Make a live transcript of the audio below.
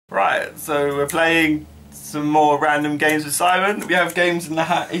Right, so we're playing some more random games with Simon. We have games in the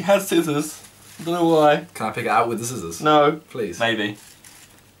hat. He has scissors. I don't know why. Can I pick it out with the scissors? No. Please. Maybe.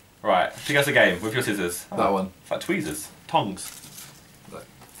 Right, pick us a game with your scissors. That one. It's like tweezers. Tongs.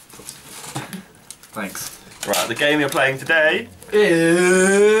 Thanks. Right, the game you're playing today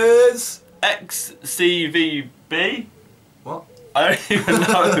is XCVB. What? I don't even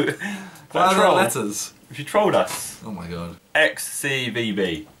know. What are the letters? If you trolled us. Oh my god.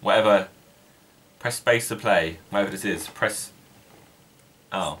 XCVB. Whatever. Press space to play. Whatever this is. Press.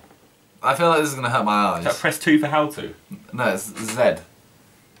 Oh. I feel like this is gonna hurt my eyes. Is that press 2 for how to? No, it's Z.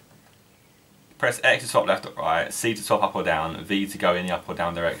 Press X to swap left or right, C to swap up or down, V to go in the up or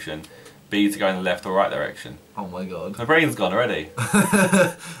down direction, B to go in the left or right direction. Oh my god. My brain's gone already.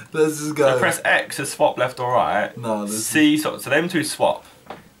 Let's just go. So press X to swap left or right, No, this C, so them two swap,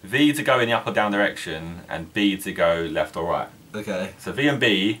 V to go in the up or down direction, and B to go left or right. Okay. So V and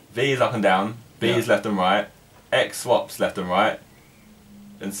B, V is up and down, B is left and right, X swaps left and right,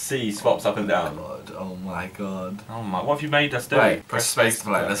 and C swaps up and down. Oh my god. Oh my, what have you made us do? Wait, press space to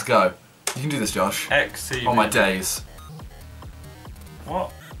play. Let's go. You can do this, Josh. X, C, on my days.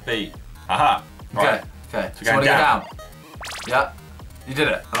 What? B. Aha. Right. Okay. So So going down. Yeah. You did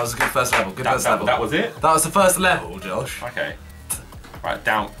it. That was a good first level. Good first level. That was it? That was the first level, Josh. Okay. Right,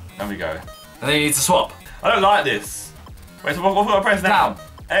 down. There we go. And then you need to swap. I don't like this. Wait, so what do I press now? Down.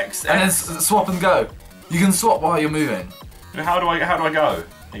 X, And then X. swap and go. You can swap while you're moving. How do I go?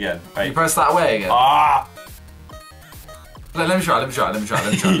 Again. Wait. You press that way again. Ah! Let me try.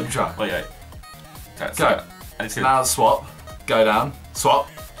 Wait. Go. Now swap. Go down. Swap.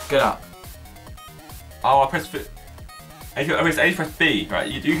 Go down. Oh, I pressed I press B.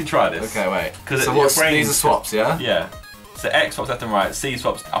 Right, you can try this. Okay, wait. So these are swaps, yeah? Yeah. So X swaps left and right, C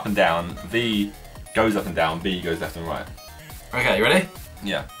swaps up and down, V goes up and down, B goes left and right. Okay, you ready?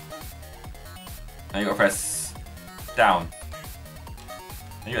 Yeah. Now you gotta press down.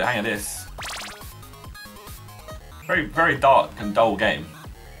 Now you got the hang of this. Very, very dark and dull game.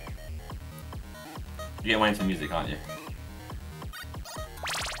 You're getting way into the music, aren't you?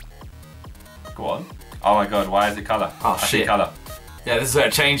 Go on. Oh my god, why is it colour? Oh I see shit. colour. Yeah, this is where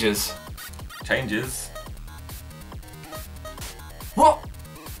it changes. Changes. What?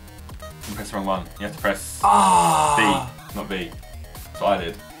 You press the wrong one. You have to press Ah. B, not B. That's what I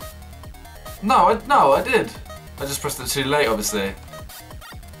did. No, I did. I just pressed it too late, obviously.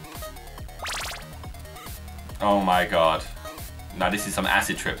 Oh my god. No, this is some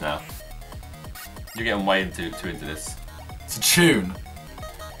acid trip now. You're getting way too into this. It's a tune.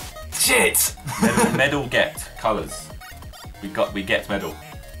 Shit! Medal get colours. We get medal.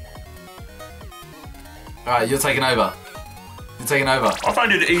 Alright, you're taking over. You're taking over. I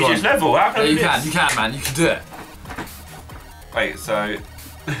find it the easiest level. How can I do this? You can, man. You can do it. Wait, so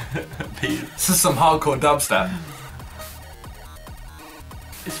B. This is some hardcore dubstep.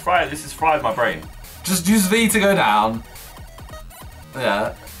 It's fried. This is fried my brain. Just use V to go down.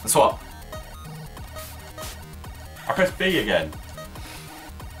 Yeah. Swap. I press B again.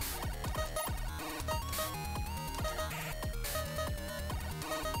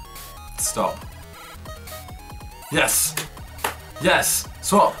 Stop. Yes. Yes.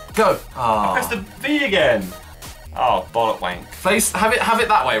 Swap. Go. Ah. Press the V again. Oh, bollock wank. Face. Have it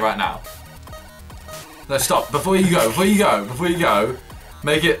that way right now. No, stop. Before you go.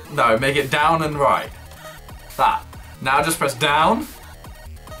 Make it down and right. That. Now just press down.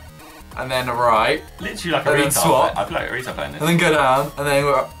 And then right. Literally like a And then retard. swap. I feel like a retard playing this. And then go down. And then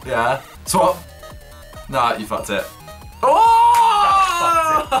yeah. Swap. Nah, you fucked it. Oh!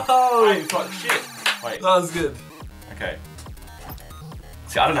 Hey, it's like shit. Wait. That was good. Okay.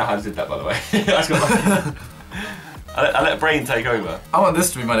 See, I don't know how I did that, by the way. I just got like, I let brain take over. I want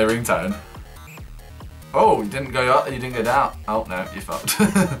this to be my new ringtone. Oh, you didn't go up, you didn't go down. Oh no, you fucked.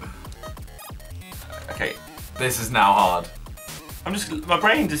 Okay. This is now hard. My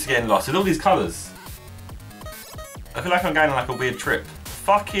brain just getting lost with all these colours. I feel like I'm going on like a weird trip.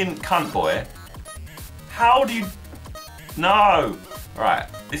 Fucking cunt boy. How do you... No! Right,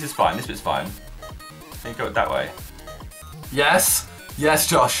 this is fine, this bit's fine. Then you go that way. Yes. Yes,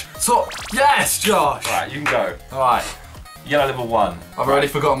 Josh. So, yes, Josh! Right, you can go. Alright. Yellow level 1. I've already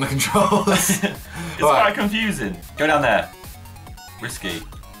forgotten the controls. It's quite confusing. Go down there. Risky.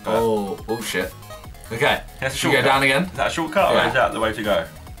 Oh shit. Okay. Should we go down again? Is that a shortcut or is that the way to go?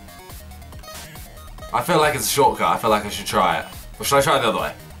 I feel like it's a shortcut. I feel like I should try it. Or should I try it the other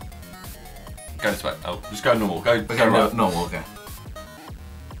way? Go this way. Oh, just go normal. Go Okay, right. normal, okay.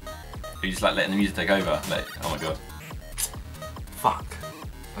 You're just like letting the music take over. Like, oh my god. Fuck.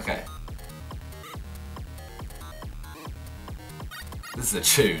 Okay. This is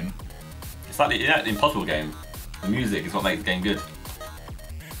a tune. It's like the Impossible game. The music is what makes the game good.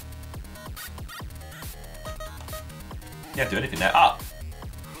 You have to do anything there. Up!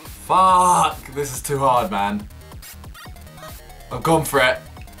 Fuck! This is too hard, man. I've gone for it.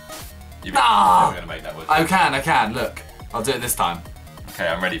 You're never going to make that work. I can. Look. I'll do it this time. Okay,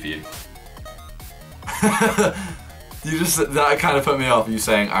 I'm ready for you. That kind of put me off, you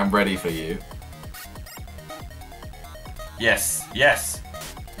saying, I'm ready for you. Yes. Yes.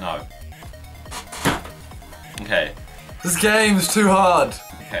 No. Okay. This game is too hard.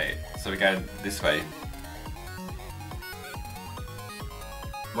 Okay, so we're going this way.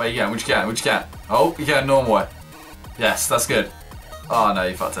 Where you going? Which you can? Oh, you can normal way. Yes, that's good. Oh no,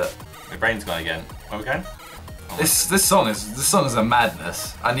 you fucked it. My brain's gone again. Where are we going? Oh, This song is a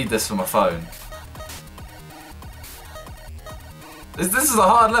madness. I need this for my phone. This is a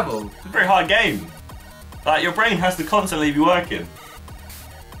hard level. it's a very hard game. Like, your brain has to constantly be working.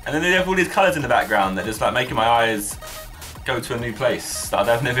 And then they have all these colours in the background that just like making my eyes go to a new place that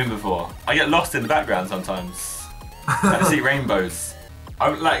I've never been before. I get lost in the background sometimes. I see rainbows.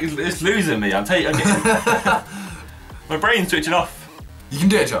 I'm like, it's losing me. I'm getting... my brain's switching off. You can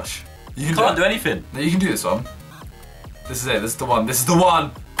do it, Josh. You Can't do anything. No, you can do this one. This is it. This is the one. This is the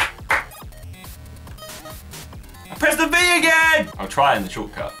one. I pressed the V again! I'm trying the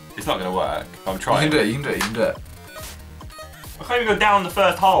shortcut. It's not going to work. I'm trying. You can do it. I can't even go down the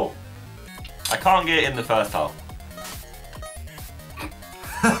first hole. I can't get in the first hole.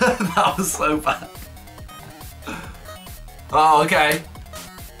 That was so bad. Oh, okay.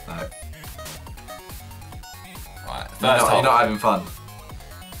 No. Right, You're not having fun.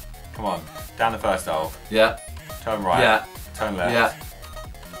 Come on, down the first hole. Yeah. Turn right. Yeah. Turn left.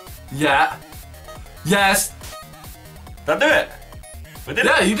 Yeah. Yeah. Yes. Did I do it? We did it.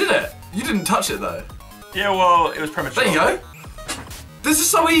 Yeah, you did it. You didn't touch it though. Yeah, well, it was premature. There you go. This is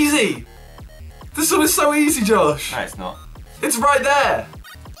so easy. This one is so easy, Josh. No, it's not. It's right there.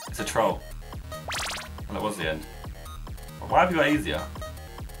 It's a troll. Well, that was the end. Why have you got easier?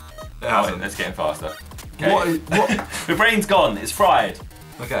 It hasn't. Let's get faster. Okay. What? The brain's gone. It's fried.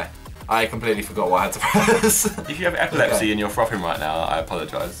 Okay. I completely forgot what I had to press. If you have epilepsy and you're frothing right now, I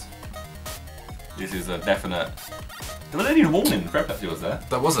apologise. This is a definite... There wasn't any warning for epilepsy, was there?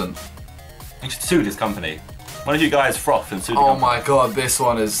 That wasn't. You should sue this company. One of you guys froth and sue the Oh company. my god, this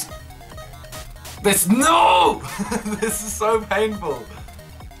one is... No! This is so painful.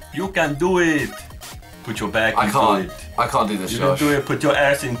 You can do it. Put your back I into can't. it. I can't do this, You Josh. can do it. Put your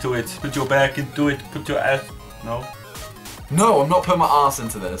ass into it. Put your back into it. Put your ass... No? No, I'm not putting my ass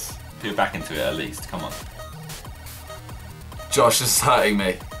into this. Put your back into it at least. Come on. Josh, this is hurting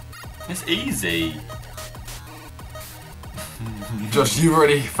me. It's easy. Josh, you've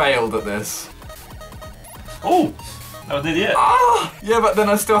already failed at this. Oh! That was nearly it. Ah! Yeah, but then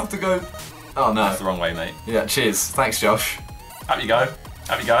I still have to go... Oh no. That's the wrong way, mate. Yeah, cheers. Thanks, Josh. Up you go.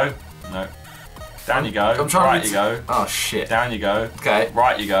 Up you go. No. Down you go. I'm trying right to... you go. Oh shit. Down you go. Okay.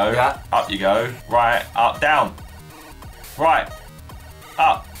 Right you go. Yeah. Up you go. Right. Up. Down. Right.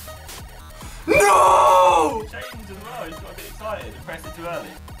 Up. No! Change as well. You just got a bit excited and pressed it too early.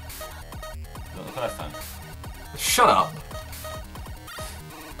 Not the first time. Shut up.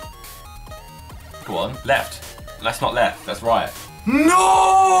 Go on. Left. That's not left. That's right.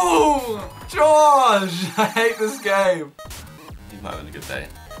 No! Josh! I hate this game. He's not having a good day.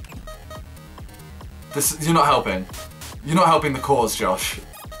 You're not helping. You're not helping the cause, Josh.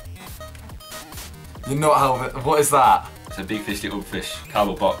 You're not helping. What is that? It's a big fish, little fish.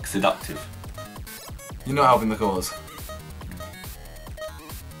 Cardboard box. Seductive. You're not helping the cause.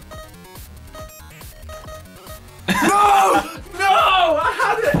 No! No! I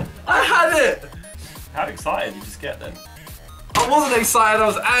had it! I had it! How excited you just get then? I wasn't excited, I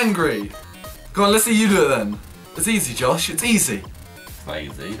was angry. Go on, let's see you do it then. It's easy, Josh. It's easy. It's not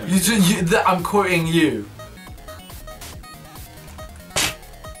easy. I'm quoting you.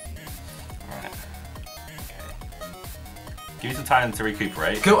 Alright. Okay. Give me some time to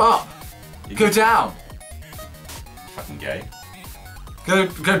recuperate. Go up. Go down. Fucking gay.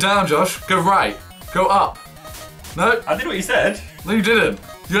 Go down, Josh. Go right. Go up. No. I did what you said. No, you didn't.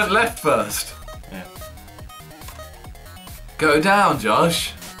 You went left first. Yeah. Go down,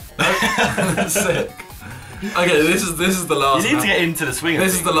 Josh. No. Sick. Okay, this is the last. You need to get into the swing of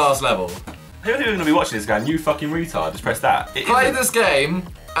This is the last level. Who are going to be watching this going, you fucking retard, just press that. Play this game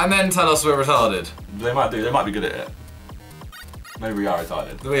and then tell us we're retarded. They might be good at it. Maybe we are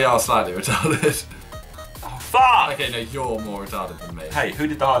retarded. We are slightly retarded. Oh, fuck! Okay, no, you're more retarded than me. Hey, who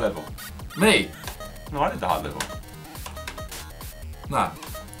did the hard level? Me? No, I did the hard level. No.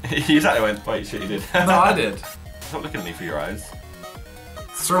 You exactly went, wait, shit, you did. No, I did. Stop looking at me through your eyes.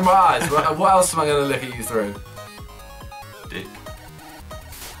 Through my eyes. What else am I going to look at you through? Dick.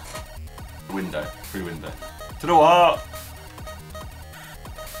 Window. Through window. To the what?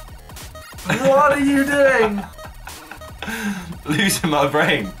 What are you doing? Losing my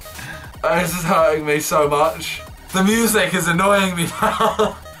brain. This is hurting me so much. The music is annoying me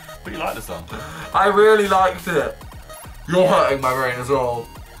now. But you like the song. I really liked it. You're hurting my brain as well.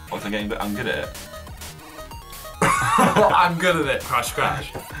 What's I'm getting? I'm good at it. I'm good at it. Crash,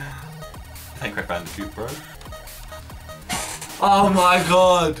 crash. Thank Crash Bandicoot, bro. Oh my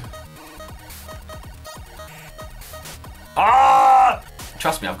god. Ah!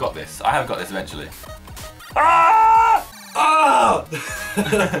 Trust me, I've got this. I have got this eventually. Ah! Ah!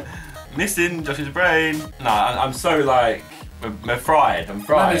 Missing Josh's brain. No, I'm so like, we're fried. I'm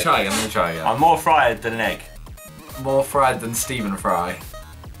fried. Let me try again. I'm more fried than an egg. More fried than Stephen Fry.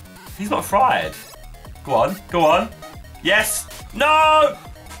 He's not fried. Go on, go on. Yes! No!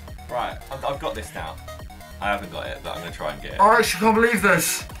 Right, I've got this now. I haven't got it, but I'm going to try and get it. I actually can't believe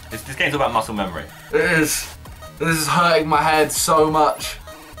this. This game's all about muscle memory. It is. This is hurting my head so much.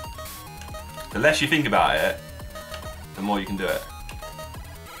 The less you think about it, the more you can do it.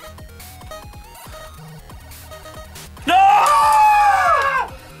 No!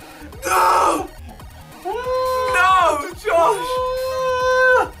 No! No, Josh!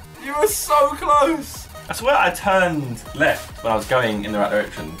 You were so close. I swear I turned left when I was going in the right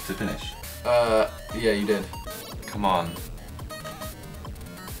direction to finish. Yeah, you did. Come on.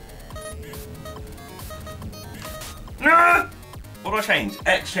 No! What do I change?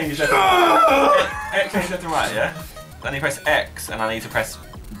 X changes left and right. X changes left and right, yeah? Then you press X and I need to press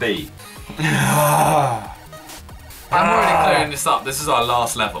B. I'm already clearing this up. This is our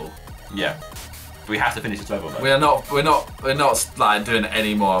last level. Yeah. We have to finish this level though. We're not like doing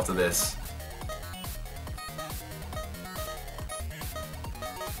any more after this.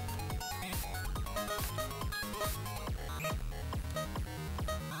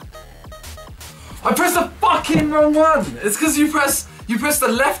 I pressed the fucking wrong one! It's because you press the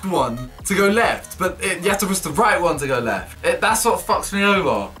left one to go left, but you have to press the right one to go left. That's what fucks me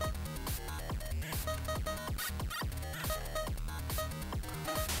over.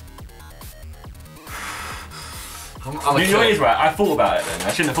 You're right, I thought about it then.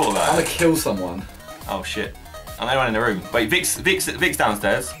 I shouldn't have thought about it. I'm gonna kill someone. Oh shit. I'm the only one in the room. Wait, Vic's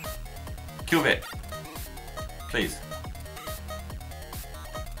downstairs. Kill Vic. Please.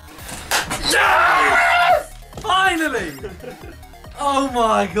 Yes! Finally! Oh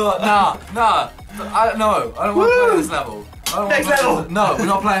my god, nah. I don't want to play this level. Next level! No, we're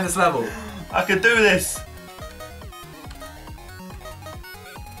not playing this level. I could do this.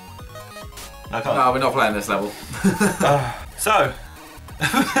 I can't. No, we're not playing this level. So,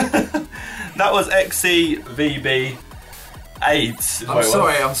 that was XCVB AIDS.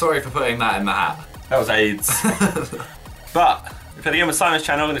 I'm sorry for putting that in the hat. That was AIDS. But, if you're the Game Simon's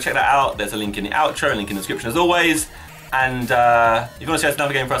channel, I'm going to check that out. There's a link in the outro, a link in the description as always. And if you want to suggest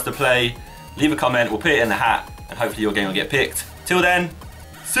another game for us to play, leave a comment, we'll put it in the hat, and hopefully your game will get picked. Till then,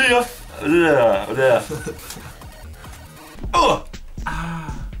 see ya! Oh!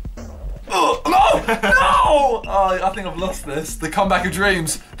 Oh, no! No! Oh, I think I've lost this. The comeback of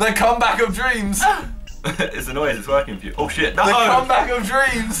dreams. The comeback of dreams. It's a noise, it's working for you. Oh shit, no! The comeback of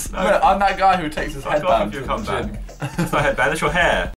dreams. No. Look, I'm that guy who takes his headband to to the the gym. It's not headband, that's your hair.